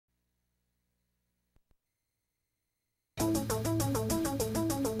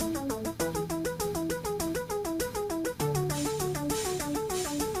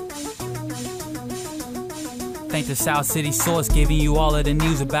Thank the South City Source, giving you all of the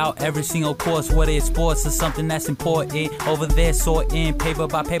news about every single course, whether it's sports or something that's important. Over there, sorting paper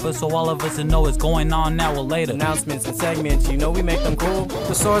by paper, so all of us will know what's going on now or later. Announcements and segments, you know we make them cool.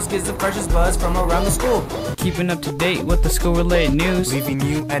 The Source gives the freshest buzz from around the school. Keeping up to date with the school-related news. Leaving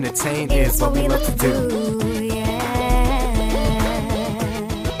you entertained is what we love to do. Yeah,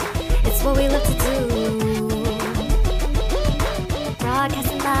 it's what we love to do.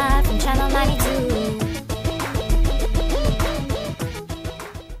 Broadcasting live from Channel 92.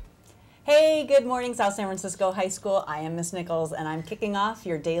 Hey, good morning, South San Francisco High School. I am Miss Nichols, and I'm kicking off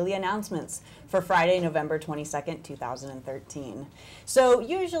your daily announcements for Friday, November 22nd, 2013. So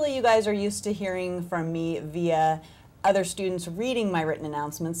usually you guys are used to hearing from me via other students reading my written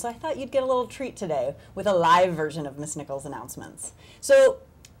announcements, so I thought you'd get a little treat today with a live version of Miss Nichols' announcements. So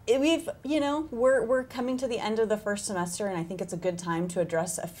we're coming to the end of the first semester, and I think it's a good time to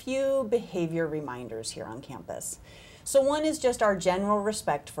address a few behavior reminders here on campus. So one is just our general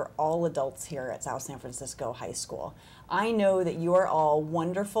respect for all adults here at South San Francisco High School. I know that you are all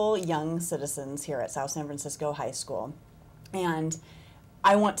wonderful young citizens here at South San Francisco High School, and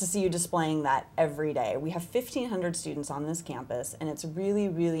I want to see you displaying that every day. We have 1,500 students on this campus, and it's really,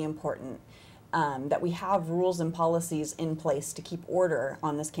 really important that we have rules and policies in place to keep order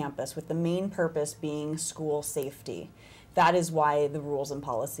on this campus, with the main purpose being school safety. That is why the rules and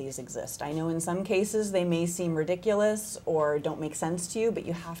policies exist. I know in some cases they may seem ridiculous or don't make sense to you, but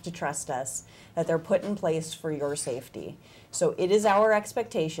you have to trust us that they're put in place for your safety. So it is our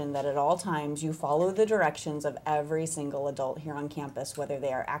expectation that at all times you follow the directions of every single adult here on campus, whether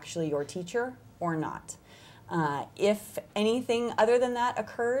they are actually your teacher or not. If anything other than that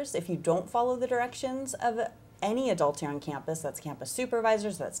occurs, if you don't follow the directions of any adult here on campus, that's campus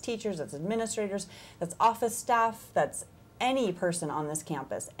supervisors, that's teachers, that's administrators, that's office staff, that's any person on this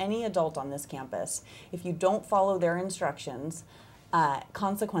campus, any adult on this campus, if you don't follow their instructions,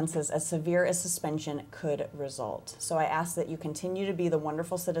 consequences as severe as suspension could result. So I ask that you continue to be the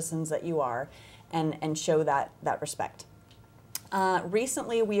wonderful citizens that you are and show that respect.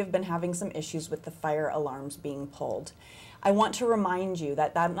 Recently, we have been having some issues with the fire alarms being pulled. I want to remind you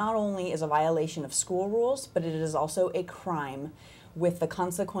that that not only is a violation of school rules, but it is also a crime with the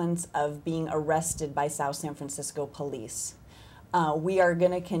consequence of being arrested by South San Francisco police. We are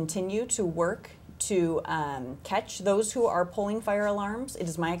going to continue to work to catch those who are pulling fire alarms. It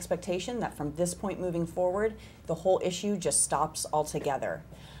is my expectation that from this point moving forward, the whole issue just stops altogether.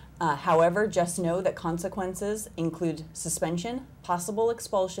 However, just know that consequences include suspension, possible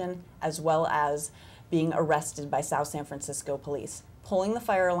expulsion, as well as being arrested by South San Francisco police. Pulling the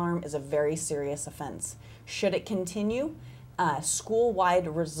fire alarm is a very serious offense. Should it continue, school-wide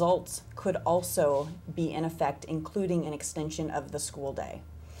results could also be in effect, including an extension of the school day.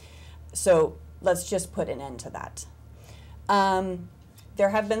 So let's just put an end to that. There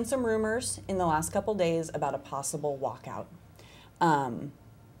have been some rumors in the last couple days about a possible walkout. And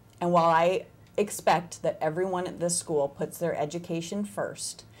while I expect that everyone at this school puts their education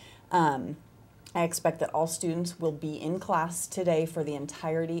first, I expect that all students will be in class today for the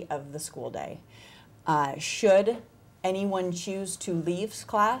entirety of the school day. Should anyone choose to leave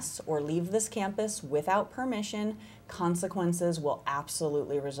class or leave this campus without permission, consequences will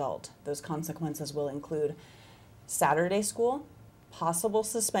absolutely result. Those consequences will include Saturday school, possible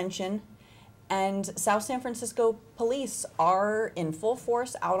suspension, and South San Francisco police are in full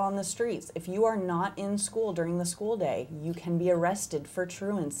force out on the streets. If you are not in school during the school day, you can be arrested for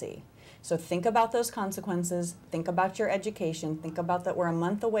truancy. So think about those consequences, think about your education, think about that we're a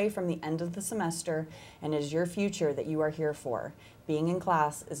month away from the end of the semester, and it is your future that you are here for. Being in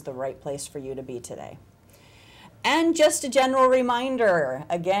class is the right place for you to be today. And just a general reminder,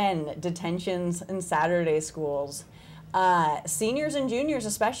 again, detentions and Saturday schools. Seniors and juniors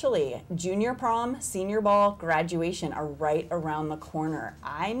especially, junior prom, senior ball, graduation are right around the corner.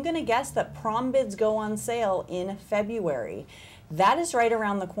 I'm gonna guess that prom bids go on sale in February. That is right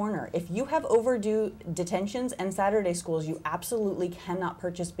around the corner. If you have overdue detentions and Saturday schools, you absolutely cannot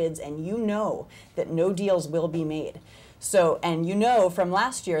purchase bids, and you know that no deals will be made. So, and you know from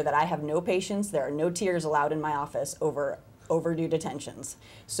last year that I have no patience, there are no tears allowed in my office over overdue detentions.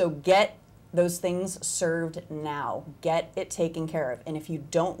 So get those things served now. Get it taken care of. And if you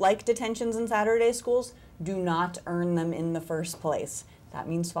don't like detentions and Saturday schools, do not earn them in the first place. That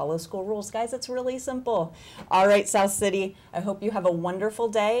means follow school rules. Guys, it's really simple. All right, South City, I hope you have a wonderful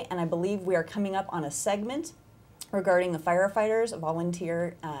day, and I believe we are coming up on a segment regarding the firefighters,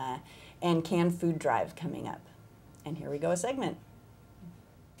 volunteer, and canned food drive coming up. And here we go, a segment.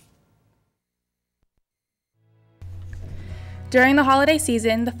 During the holiday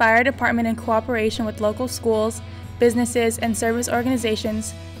season, the fire department, in cooperation with local schools, businesses, and service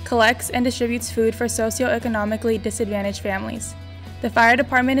organizations, collects and distributes food for socioeconomically disadvantaged families. The fire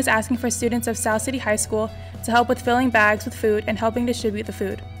department is asking for students of South City High School to help with filling bags with food and helping distribute the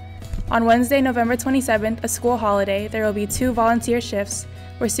food. On Wednesday, November 27th, a school holiday, there will be 2 volunteer shifts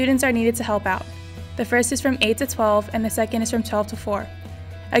where students are needed to help out. The first is from 8 to 12 and the second is from 12 to 4.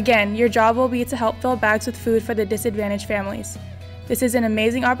 Again, your job will be to help fill bags with food for the disadvantaged families. This is an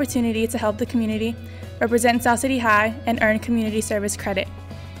amazing opportunity to help the community, represent South City High, and earn community service credit.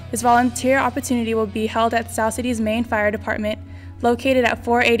 This volunteer opportunity will be held at South City's main fire department, located at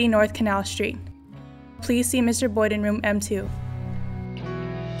 480 North Canal Street. Please see Mr. Boyd in room M2.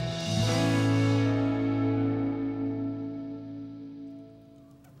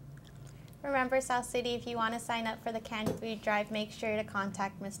 Remember, South City, if you want to sign up for the canned food drive, make sure to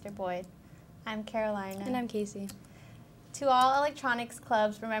contact Mr. Boyd. I'm Carolina. And I'm Casey. To all electronics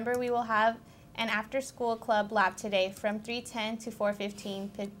clubs, remember we will have an after-school club lab today from 3:10 to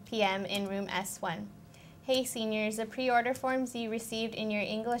 4:15 p.m. in room S1. Hey seniors, the pre-order forms you received in your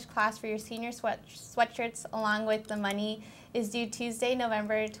English class for your senior sweatshirts along with the money is due Tuesday,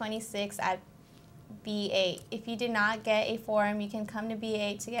 November 26th at B8. If you did not get a form, you can come to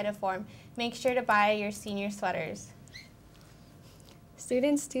B8 to get a form. Make sure to buy your senior sweaters.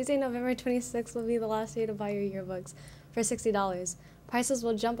 Students, Tuesday, November 26th will be the last day to buy your yearbooks for $60. Prices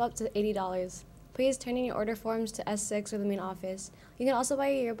will jump up to $80. Please turn in your order forms to S6 or the main office. You can also buy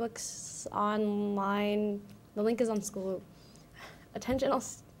your yearbooks online. The link is on school. Attention all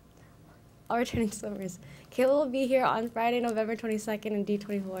returning swimmers. Kayla will be here on Friday, November 22nd in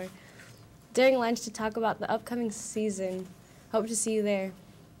D24 during lunch to talk about the upcoming season. Hope to see you there.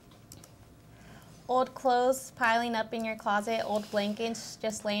 Old clothes piling up in your closet, old blankets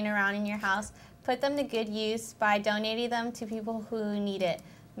just laying around in your house, put them to good use by donating them to people who need it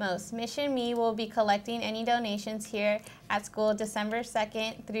most. Mission Me will be collecting any donations here at school December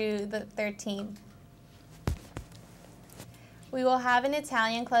 2nd through the 13th. We will have an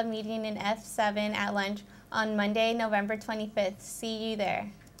Italian club meeting in F7 at lunch on Monday, November 25th. See you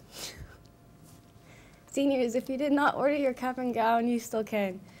there. Seniors, if you did not order your cap and gown, you still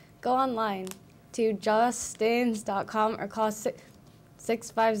can. Go online to justins.com or call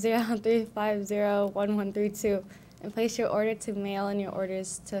 650-350-1132 and place your order to mail in your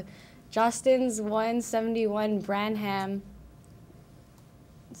orders to Justin's 171 Branham,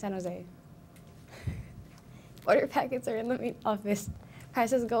 San Jose. Order packets are in the main office.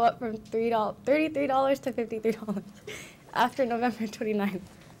 Prices go up from $33 to $53 after November 29th.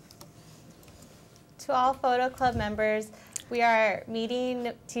 To all Photo Club members, we are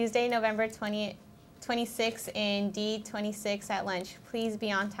meeting Tuesday, November 26th in D26 at lunch. Please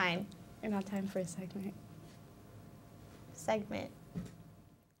be on time. And on time for a segment.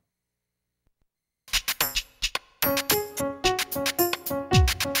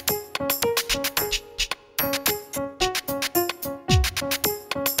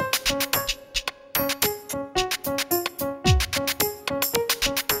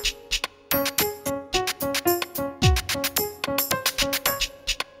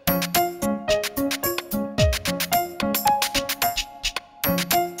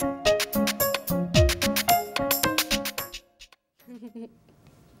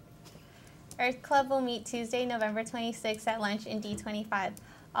 Earth Club will meet Tuesday, November 26th at lunch in D25.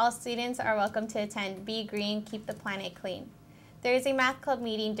 All students are welcome to attend. Be green, keep the planet clean. There is a math club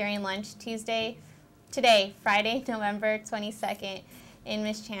meeting during lunch today, Friday, November 22nd in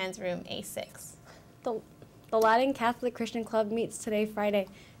Miss Chan's room A6. The Latin Catholic Christian Club meets today, Friday,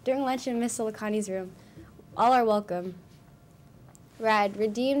 during lunch in Miss Silicani's room. All are welcome. Rad,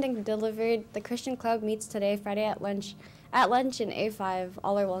 Redeemed and Delivered, the Christian Club meets today, Friday at lunch in A5.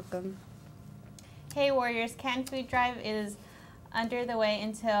 All are welcome. Hey Warriors, canned food drive is under the way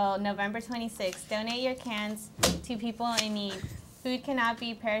until November 26th. Donate your cans to people in need. Food cannot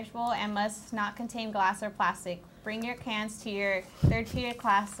be perishable and must not contain glass or plastic. Bring your cans to your third period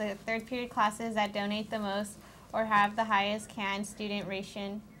class. The third period classes that donate the most or have the highest can student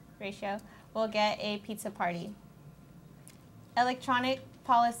ratio will get a pizza party. Electronic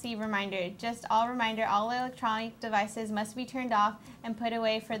policy reminder. All electronic devices must be turned off and put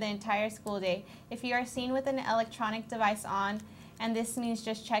away for the entire school day. If you are seen with an electronic device on, and this means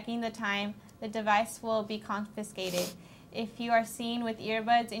just checking the time, the device will be confiscated. If you are seen with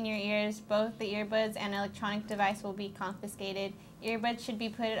earbuds in your ears, both the earbuds and electronic device will be confiscated. Earbuds should be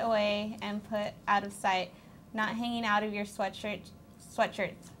put away and put out of sight, not hanging out of your sweatshirts.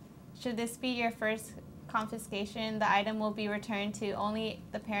 Should this be your first confiscation, the item will be returned to only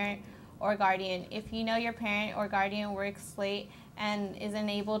the parent or guardian. If you know your parent or guardian works late and is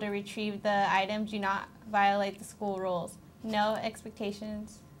unable to retrieve the items, do not violate the school rules. No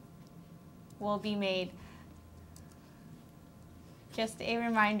expectations will be made. Just a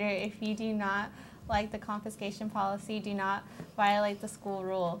reminder, if you do not like the confiscation policy, do not violate the school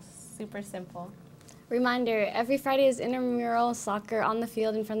rules. Super simple. Reminder, every Friday is intramural soccer on the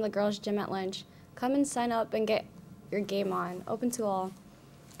field in front of the girls' gym at lunch. Come and sign up and get your game on. Open to all.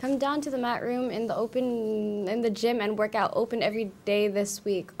 Come down to the mat room in the gym and work out. Open every day this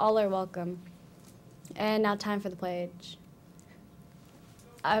week. All are welcome. And now time for the pledge.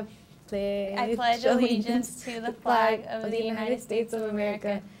 I pledge allegiance to the flag of the United States of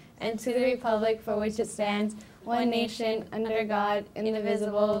America and to the republic for which it stands, one nation, under God,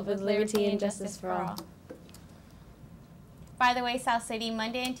 indivisible, with liberty and justice for all. By the way, South City,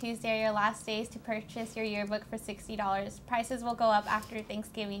 Monday and Tuesday are your last days to purchase your yearbook for $60. Prices will go up after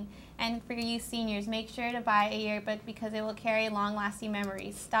Thanksgiving. And for you seniors, make sure to buy a yearbook because it will carry long-lasting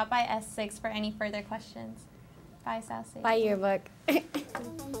memories. Stop by S6 for any further questions. Bye, South City. Buy yearbook.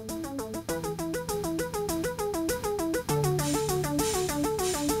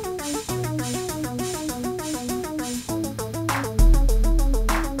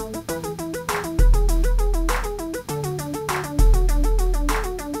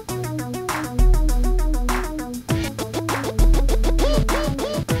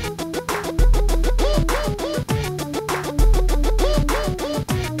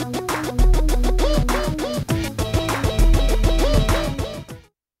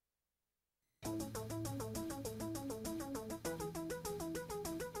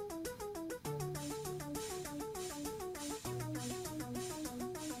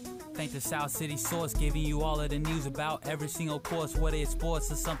 Thank the South City Source, giving you all of the news about every single course, whether it's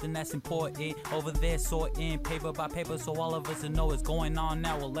sports or something that's important. Over there, sorting paper by paper, so all of us will know what's going on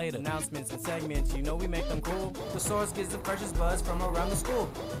now or later. Announcements and segments, you know we make them cool. The source gives the freshest buzz from around the school.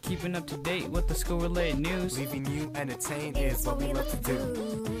 Keeping up to date with the school-related news. Leaving you entertained is what we love to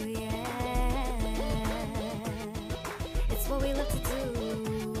do. Yeah. It's what we love to do.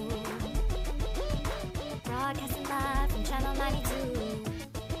 Broadcasting live from Channel 92.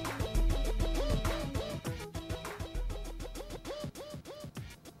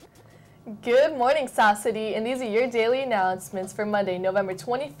 Good morning, South City, and these are your daily announcements for Monday, November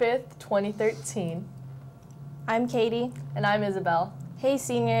 25th, 2013. I'm Katie. And I'm Isabel. Hey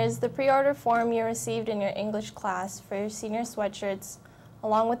seniors, the pre-order form you received in your English class for your senior sweatshirts,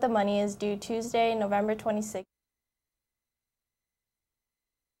 along with the money, is due Tuesday, November 26th.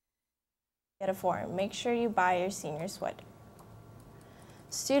 Get a form. Make sure you buy your senior sweater.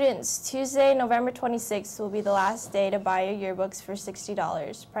 Students, Tuesday, November 26th will be the last day to buy your yearbooks for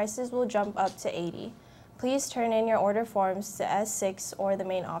 $60. Prices will jump up to $80. Please turn in your order forms to S6 or the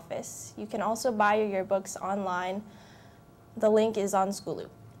main office. You can also buy your yearbooks online. The link is on School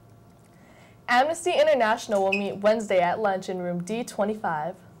Loop. Amnesty International will meet Wednesday at lunch in room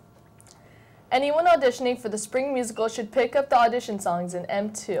D25. Anyone auditioning for the spring musical should pick up the audition songs in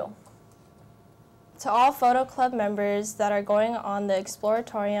M2. To all Photo Club members that are going on the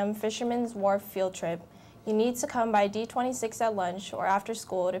Exploratorium Fisherman's Wharf field trip, you need to come by D26 at lunch or after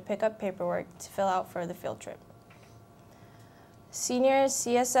school to pick up paperwork to fill out for the field trip. Senior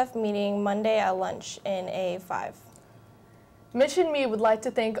CSF meeting Monday at lunch in A5. Mission Me would like to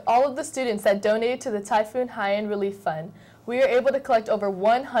thank all of the students that donated to the Typhoon Haiyan Relief Fund. We are able to collect over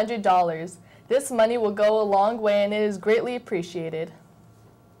 $100. This money will go a long way and it is greatly appreciated.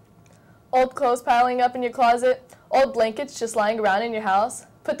 Old clothes piling up in your closet, old blankets just lying around in your house,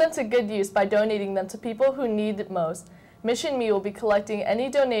 put them to good use by donating them to people who need it most. Mission Me will be collecting any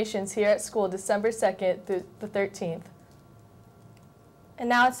donations here at school December 2nd through the 13th. And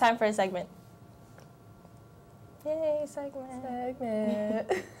now it's time for a segment. Yay, segment.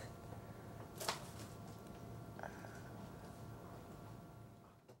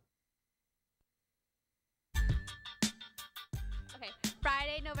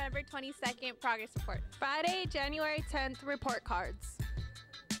 Friday, November 22nd, progress report. Friday, January 10th, report cards.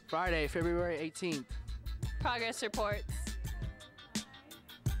 Friday, February 18th. Progress reports.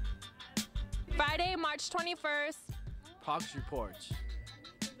 Friday, March 21st. Progress reports.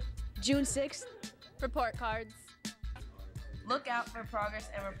 June 6th. Report cards. Look out for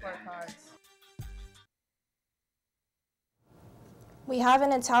progress and report cards. We have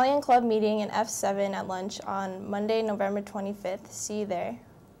an Italian club meeting in F7 at lunch on Monday, November 25th. See you there.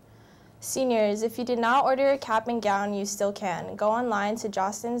 Seniors, if you did not order a cap and gown, you still can. Go online to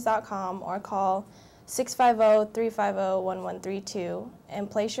jostens.com or call 650-350-1132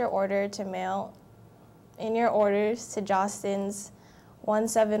 and place your order to mail in your orders to Jostens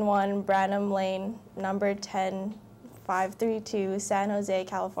 171 Branham Lane, number 10532, San Jose,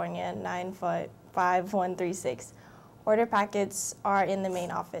 California, 95136. Order packets are in the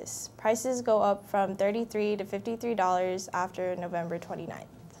main office. Prices go up from $33 to $53 after November 29th.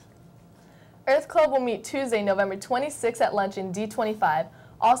 Earth Club will meet Tuesday, November 26th at lunch in D25.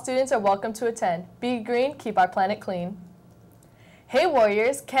 All students are welcome to attend. Be green, keep our planet clean. Hey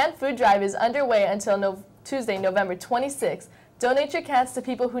Warriors, canned food drive is underway until Tuesday, November 26th. Donate your cans to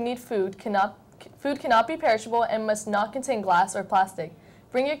people who need food. Food cannot be perishable and must not contain glass or plastic.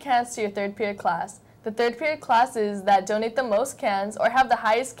 Bring your cans to your third period class. The third period classes that donate the most cans or have the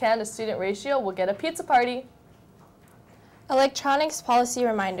highest can to student ratio will get a pizza party. Electronics policy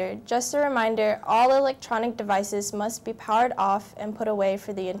reminder. Just a reminder, all electronic devices must be powered off and put away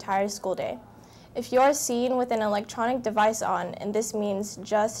for the entire school day. If you are seen with an electronic device on, and this means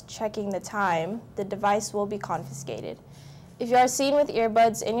just checking the time, the device will be confiscated. If you are seen with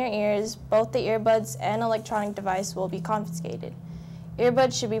earbuds in your ears, both the earbuds and electronic device will be confiscated.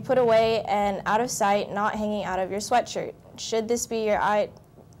 Earbuds should be put away and out of sight, not hanging out of your sweatshirt. Should this be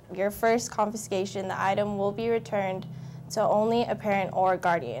your first confiscation, the item will be returned to only a parent or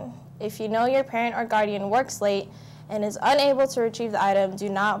guardian. If you know your parent or guardian works late and is unable to retrieve the item, do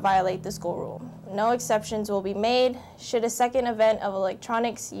not violate the school rule. No exceptions will be made. Should a second event of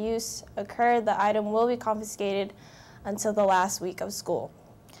electronics use occur, the item will be confiscated until the last week of school.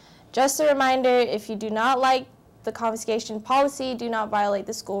 Just a reminder, if you do not like the confiscation policy, do not violate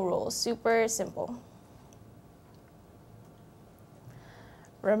the school rules. Super simple.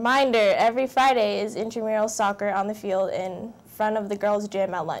 Reminder, every Friday is intramural soccer on the field in front of the girls'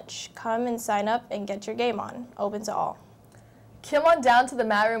 gym at lunch. Come and sign up and get your game on. Open to all. Come on down to the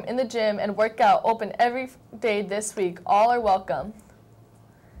mat room in the gym and work out. Open every day this week. All are welcome.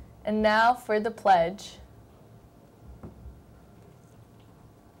 And now for the pledge.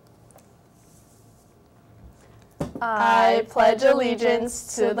 I pledge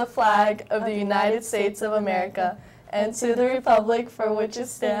allegiance to the flag of the United States of America and to the republic for which it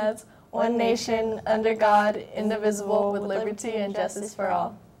stands, one nation, under God, indivisible, with liberty and justice for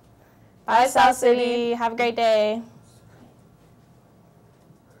all. Bye, South City. Have a great day.